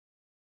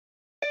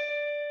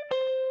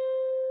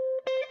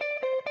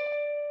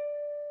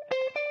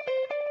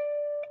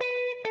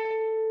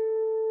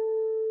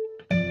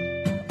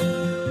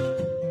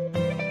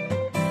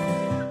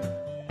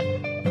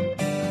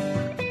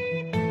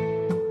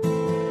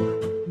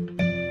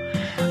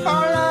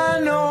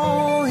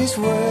is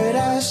what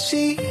I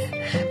see.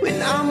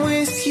 When I'm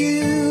with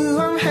you,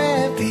 I'm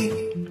happy.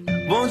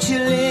 Won't you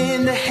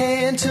lend a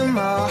hand to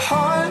my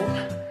heart?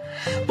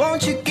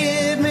 Won't you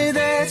give me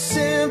that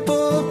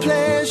simple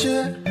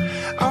pleasure?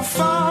 I'll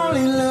fall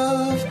in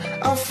love,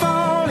 I'll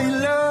fall in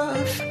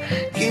love.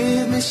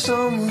 Give me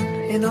someone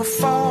and I'll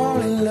fall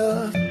in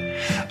love.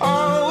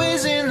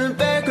 Always in the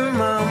back of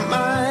my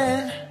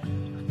mind,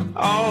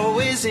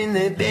 always in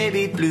that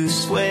baby blue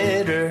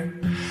sweater.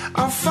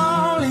 I'll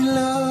fall in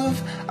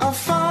love, I'll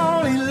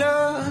fall in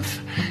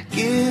love.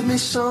 Give me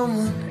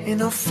someone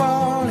and I'll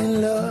fall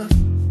in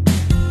love.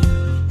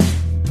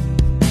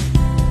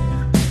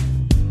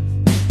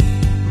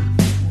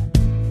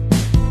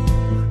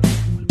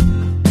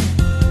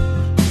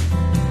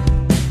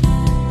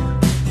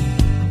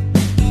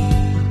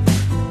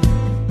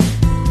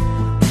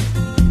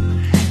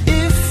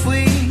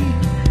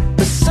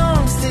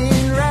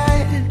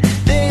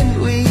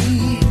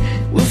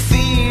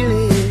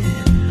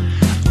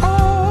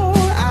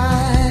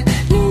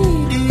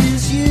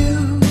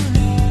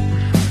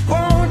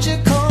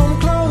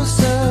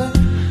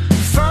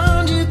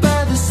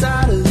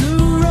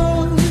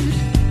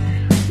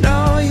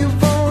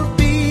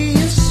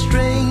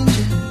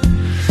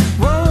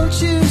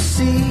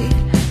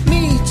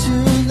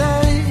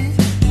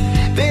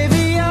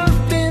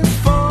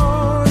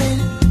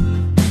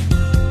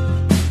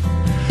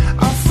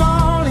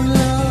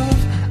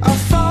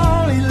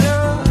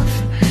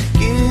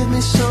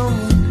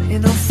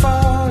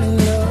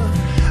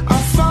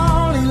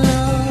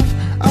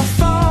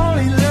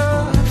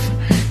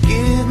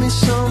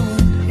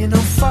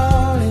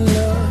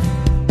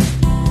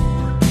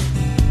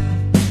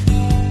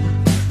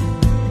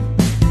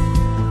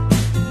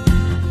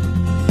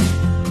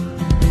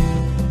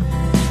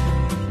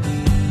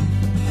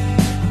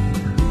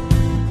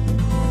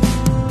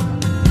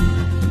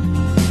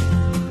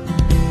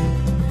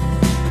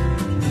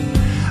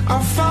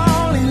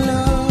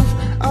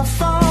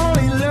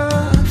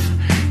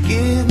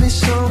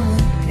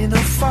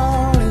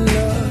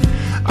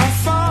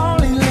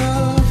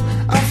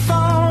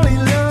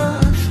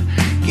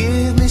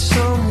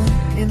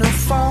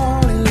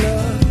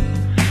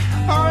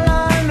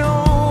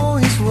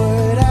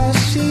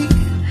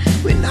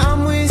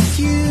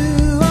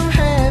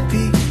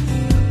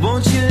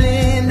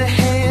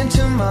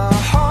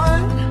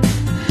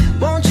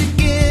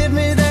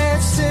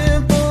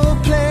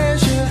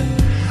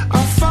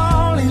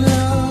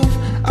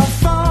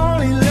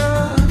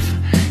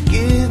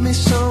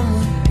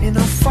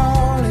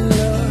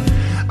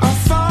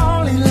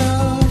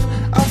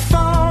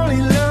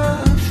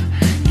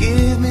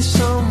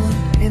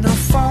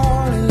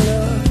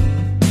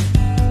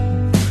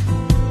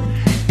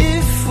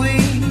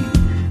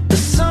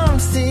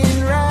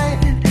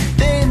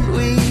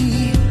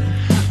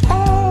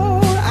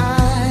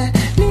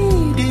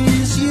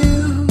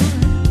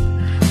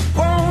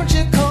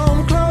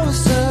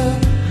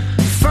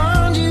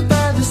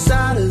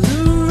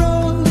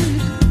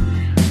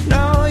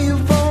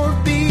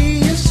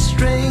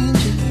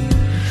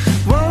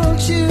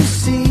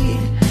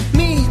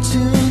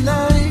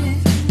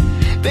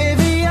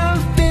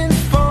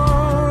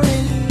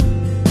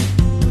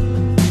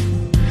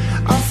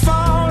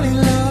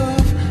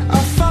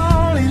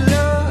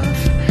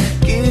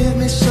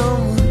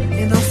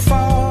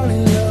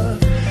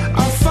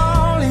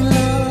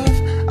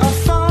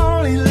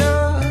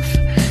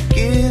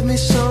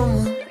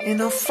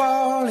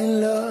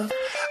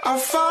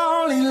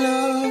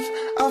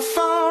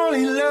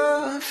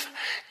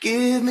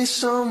 Give me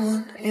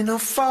someone and I'll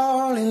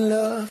fall in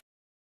love.